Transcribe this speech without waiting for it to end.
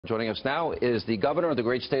Joining us now is the governor of the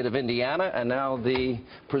great state of Indiana and now the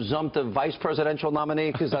presumptive vice presidential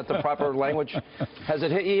nominee. Is that the proper language? Has it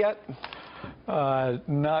hit you yet?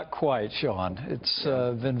 Not quite, Sean. It's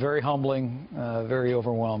been very humbling, very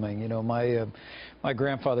overwhelming. You know, my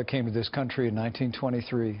grandfather came to this country in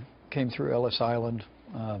 1923, came through Ellis Island,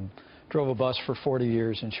 drove a bus for 40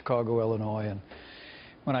 years in Chicago, Illinois. And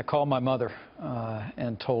when I called my mother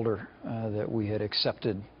and told her that we had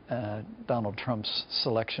accepted Donald Trump's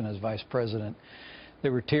selection as vice president,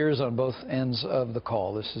 there were tears on both ends of the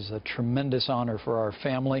call. This is a tremendous honor for our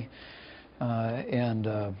family,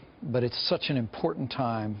 but it's such an important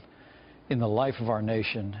time in the life of our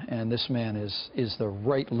nation, and this man is the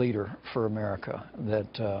right leader for America.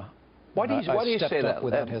 That why do you say that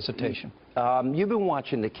without hesitation? You've been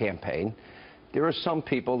watching the campaign. There are some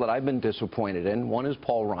people that I've been disappointed in. One is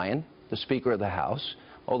Paul Ryan, the Speaker of the House.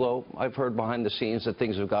 Although I've heard behind the scenes that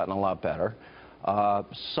things have gotten a lot better.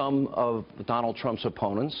 Some of Donald Trump's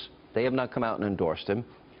opponents, they have not come out and endorsed him.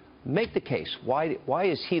 Make the case. Why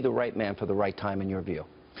is he the right man for the right time in your view?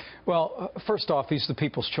 Well, first off, he's the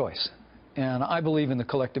people's choice. And I believe in the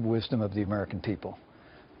collective wisdom of the American people.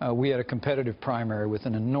 We had a competitive primary with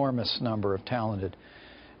an enormous number of talented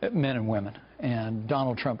men and women. And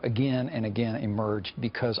Donald Trump again and again emerged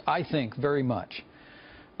because I think very much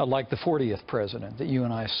like the 40th president that you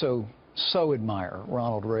and I so admire,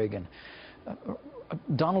 Ronald Reagan.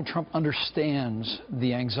 Donald Trump understands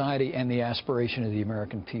the anxiety and the aspiration of the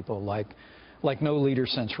American people like no leader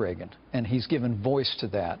since Reagan, and he's given voice to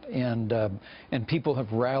that, and people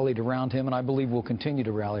have rallied around him, and I believe will continue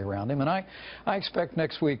to rally around him. And I expect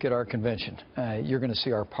next week at our convention, you're going to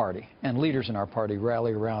see our party and leaders in our party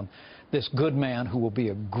rally around this good man who will be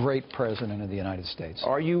a great president of the United States.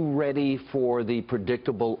 Are you ready for the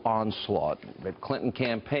predictable onslaught? The Clinton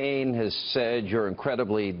campaign has said you're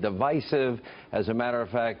incredibly divisive. As a matter of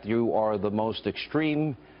fact, you are the most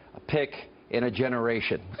extreme pick in a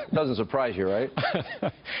generation. Doesn't surprise you, right?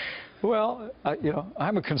 Well, you know,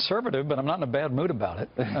 I'm a conservative, but I'm not in a bad mood about it.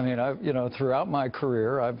 I mean, throughout my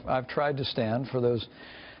career, I've tried to stand for those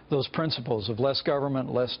principles of less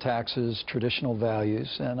government, less taxes, traditional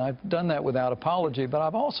values, and I've done that without apology. But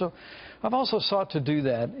I've also sought to do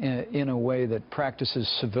that in a way that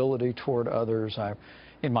practices civility toward others.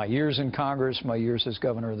 In my years in Congress, my years as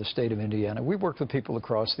governor of the state of Indiana, we worked with people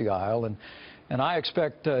across the aisle, and I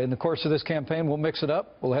expect in the course of this campaign we'll mix it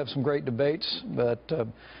up. We'll have some great debates, but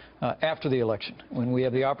after the election, when we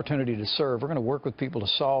have the opportunity to serve, we're going to work with people to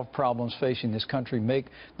solve problems facing this country, make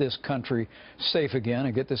this country safe again,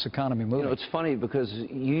 and get this economy moving. You know, it's funny because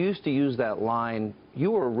you used to use that line.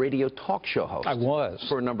 You were a radio talk show host. I was.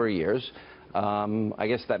 For a number of years. I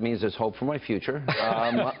guess that means there's hope for my future.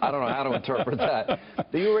 I don't know how to interpret that.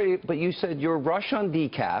 But you said you're Rush on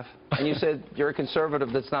decaf, and you said you're a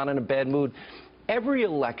conservative that's not in a bad mood. Every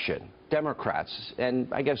election, Democrats,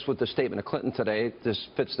 and I guess with the statement of Clinton today, this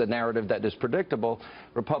fits the narrative that is predictable.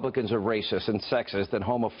 Republicans are racist and sexist and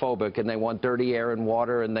homophobic, and they want dirty air and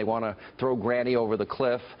water, and they want to throw Granny over the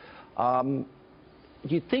cliff. Do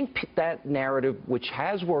you think that narrative, which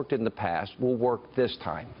has worked in the past, will work this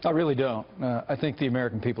time? I really don't. I think the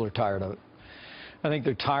American people are tired of it. I think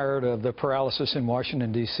they're tired of the paralysis in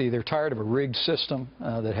Washington, D.C. They're tired of a rigged system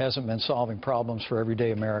that hasn't been solving problems for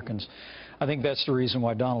everyday Americans. I think that's the reason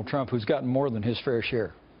why Donald Trump, who's gotten more than his fair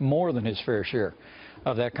share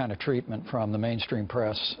of that kind of treatment from the mainstream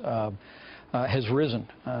press, has risen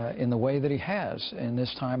in the way that he has in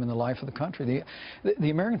this time in the life of the country. The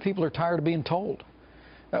American people are tired of being told.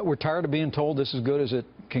 We're tired of being told this is good as it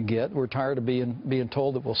can get. We're tired of being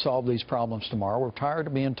told that we'll solve these problems tomorrow. We're tired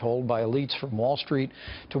of being told by elites from Wall Street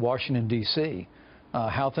to Washington, D.C.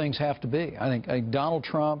 How things have to be. I think Donald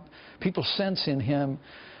Trump, people sense in him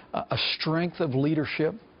a strength of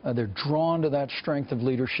leadership. They're drawn to that strength of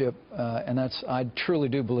leadership, and that's, I truly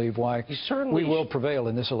do believe, why we will prevail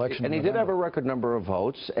in this election. And he did have a record number of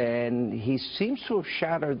votes, and he seems to have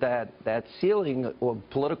shattered that ceiling of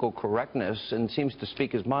political correctness and seems to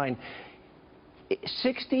speak his mind.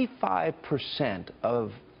 65%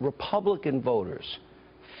 of Republican voters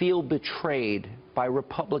feel betrayed by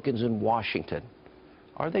Republicans in Washington.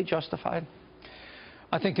 Are they justified?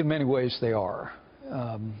 I think in many ways they are.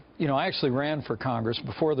 You know, I actually ran for Congress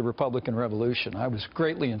before the Republican Revolution. I was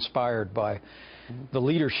greatly inspired by the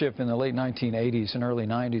leadership in the late 1980s and early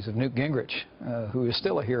 90s of Newt Gingrich, who is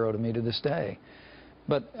still a hero to me to this day.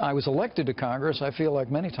 But I was elected to Congress, I feel like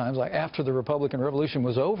many times, after the Republican Revolution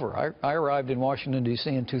was over. I arrived in Washington, D.C.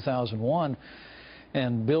 in 2001,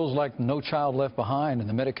 And bills like No Child Left Behind and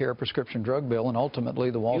the Medicare prescription drug bill and ultimately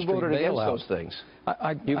the Wall Street bailout. You voted against those things.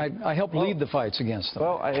 I helped lead the fights against them.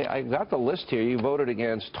 Well, I got the list here. You voted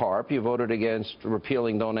against TARP. You voted against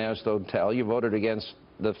repealing Don't Ask, Don't Tell. You voted against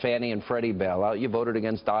the Fannie and Freddie bailout. You voted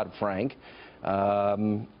against Dodd-Frank.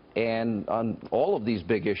 And on all of these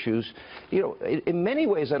big issues, you know, in many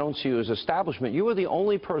ways I don't see you as establishment. You were the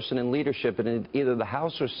only person in leadership in either the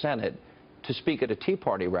House or Senate to speak at a Tea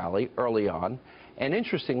Party rally early on. And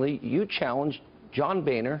interestingly, you challenged John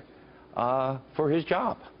Boehner for his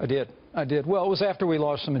job. I did. Well, it was after we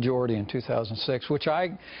lost the majority in 2006, which I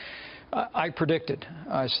predicted.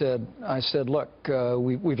 I said, look,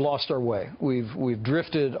 we've lost our way. We've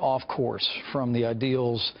drifted off course from the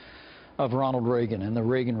ideals of Ronald Reagan and the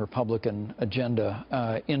Reagan Republican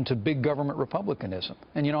agenda into big government republicanism.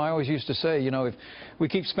 And, you know, I always used to say, you know, if we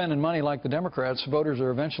keep spending money like the Democrats, voters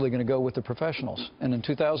are eventually going to go with the professionals. And in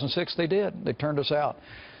 2006, they did. They turned us out.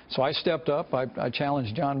 So I stepped up. I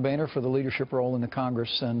challenged John Boehner for the leadership role in the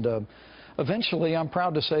Congress. And eventually, I'm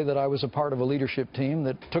proud to say that I was a part of a leadership team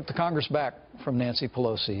that took the Congress back from Nancy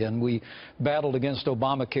Pelosi. And we battled against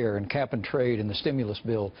Obamacare and cap and trade and the stimulus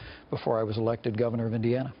bill before I was elected governor of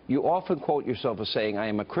Indiana. You often quote yourself as saying, I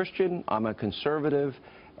am a Christian, I'm a conservative,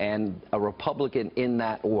 and a Republican in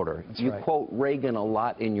that order. That's you right. quote Reagan a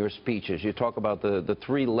lot in your speeches. You talk about the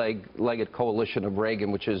three-legged coalition of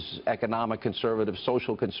Reagan, which is economic conservatives,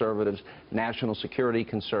 social conservatives, national security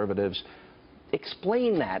conservatives.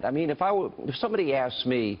 Explain that. I mean, if somebody asks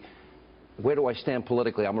me, where do I stand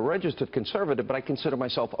politically? I'm a registered conservative, but I consider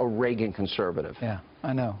myself a Reagan conservative. Yeah,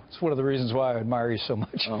 I know. It's one of the reasons why I admire you so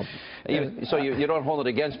much. Oh. So you don't hold it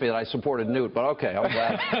against me that I supported Newt, but okay, I'm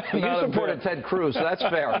glad. You supported Ted Cruz, so that's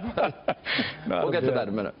fair. We'll get to that in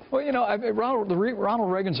a minute. Well, you know, Ronald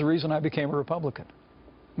Reagan's the reason I became a Republican.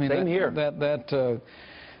 I mean, Same here.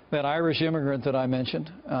 That Irish immigrant that I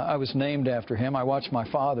mentioned, I was named after him. I watched my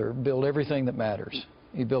father build everything that matters.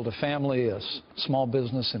 He built a family, a small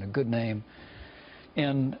business, and a good name.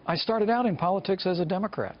 And I started out in politics as a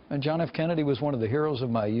Democrat. And John F. Kennedy was one of the heroes of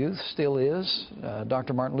my youth, still is.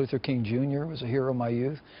 Dr. Martin Luther King Jr. was a hero of my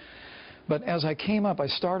youth. But as I came up, I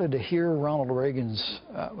started to hear Ronald Reagan's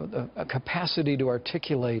a capacity to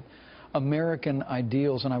articulate American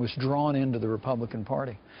ideals, and I was drawn into the Republican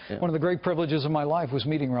Party. Yeah. One of the great privileges of my life was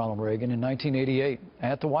meeting Ronald Reagan in 1988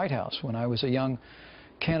 at the White House when I was a young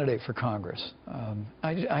candidate for Congress.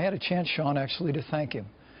 I had a chance, Sean, actually to thank him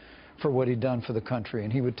for what he'd done for the country.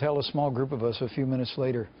 And he would tell a small group of us a few minutes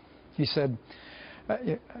later, he said,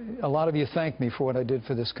 a lot of you thank me for what I did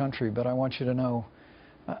for this country, but I want you to know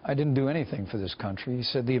I didn't do anything for this country. He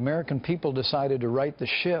said, the American people decided to right the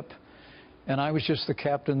ship, and I was just the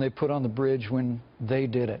captain they put on the bridge when they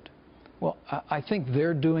did it. Well, I think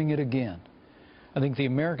they're doing it again. I think the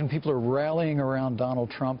American people are rallying around Donald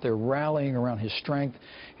Trump. They're rallying around his strength,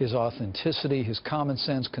 his authenticity, his common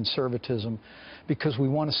sense, conservatism, because we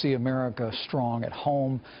want to see America strong at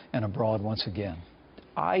home and abroad once again.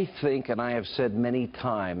 I think, and I have said many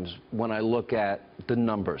times, when I look at the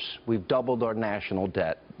numbers, we've doubled our national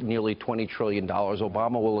debt, nearly $20 trillion.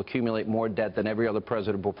 Obama will accumulate more debt than every other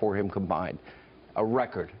president before him combined. A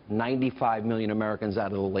record, 95 million Americans out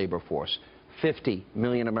of the labor force, 50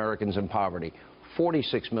 million Americans in poverty,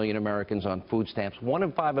 46 million Americans on food stamps. 1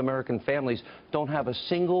 in 5 American families don't have a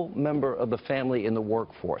single member of the family in the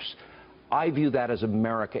workforce. I view that as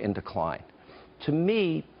America in decline. To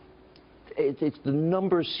me, the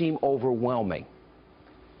numbers seem overwhelming.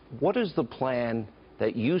 What is the plan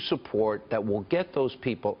that you support that will get those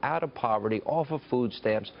people out of poverty, off of food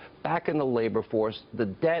stamps, back in the labor force, the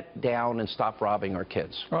debt down, and stop robbing our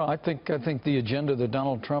kids? Well, I think the agenda that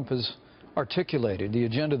Donald Trump has articulated, the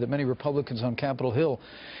agenda that many Republicans on Capitol Hill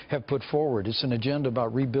have put forward. It's an agenda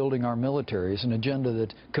about rebuilding our military. It's an agenda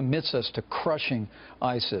that commits us to crushing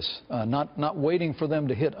ISIS, not waiting for them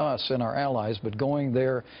to hit us and our allies, but going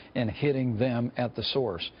there and hitting them at the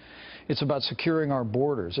source. It's about securing our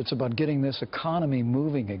borders. It's about getting this economy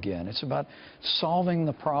moving again. It's about solving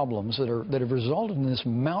the problems that have resulted in this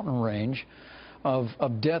mountain range of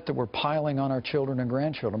debt that we're piling on our children and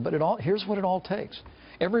grandchildren. But here's what it all takes.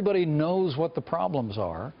 Everybody knows what the problems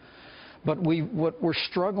are, but what we're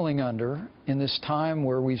struggling under in this time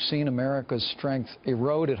where we've seen America's strength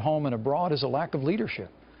erode at home and abroad is a lack of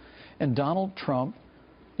leadership. And Donald Trump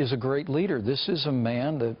is a great leader. This is a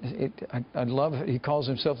man that I love. He calls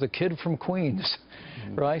himself the kid from Queens,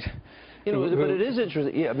 right? You know, but it is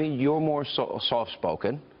interesting. Yeah, I mean, you're more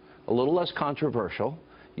soft-spoken, a little less controversial.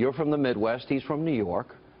 You're from the Midwest. He's from New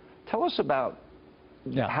York. Tell us about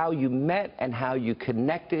how you met and how you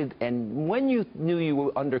connected and when you knew you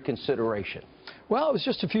were under consideration. Well, it was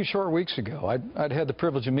just a few short weeks ago. I'd had the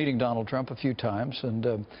privilege of meeting Donald Trump a few times,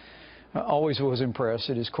 and always was impressed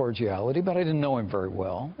at his cordiality, but I didn't know him very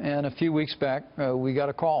well. And a few weeks back, we got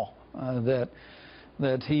a call that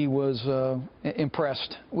he was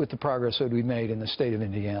impressed with the progress that we made in the state of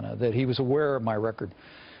Indiana, that he was aware of my record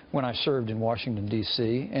when I served in Washington,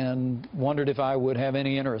 D.C., and wondered if I would have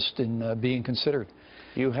any interest in being considered.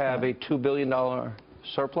 You have a $2 billion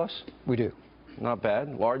surplus? We do. Not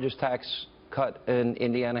bad. Largest tax cut in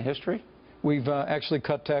Indiana history? We've actually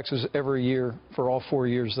cut taxes every year for all 4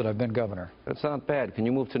 years that I've been governor. That's not bad. Can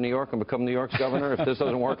you move to New York and become New York's governor if this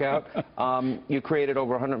doesn't work out? You created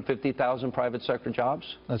over 150,000 private sector jobs?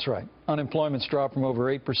 That's right. Unemployment's dropped from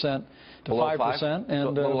over 8% to 5%. And a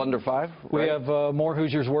little under 5? Right? We have more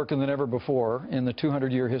Hoosiers working than ever before in the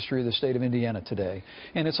 200-year history of the state of Indiana today.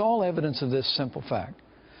 And it's all evidence of this simple fact.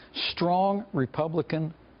 Strong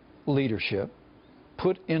Republican leadership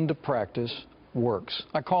put into practice works.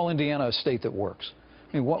 I call Indiana a state that works.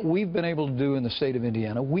 I mean, what we've been able to do in the state of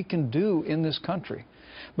Indiana, we can do in this country.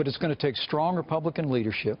 But it's going to take strong Republican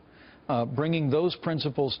leadership, bringing those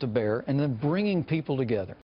principles to bear, and then bringing people together.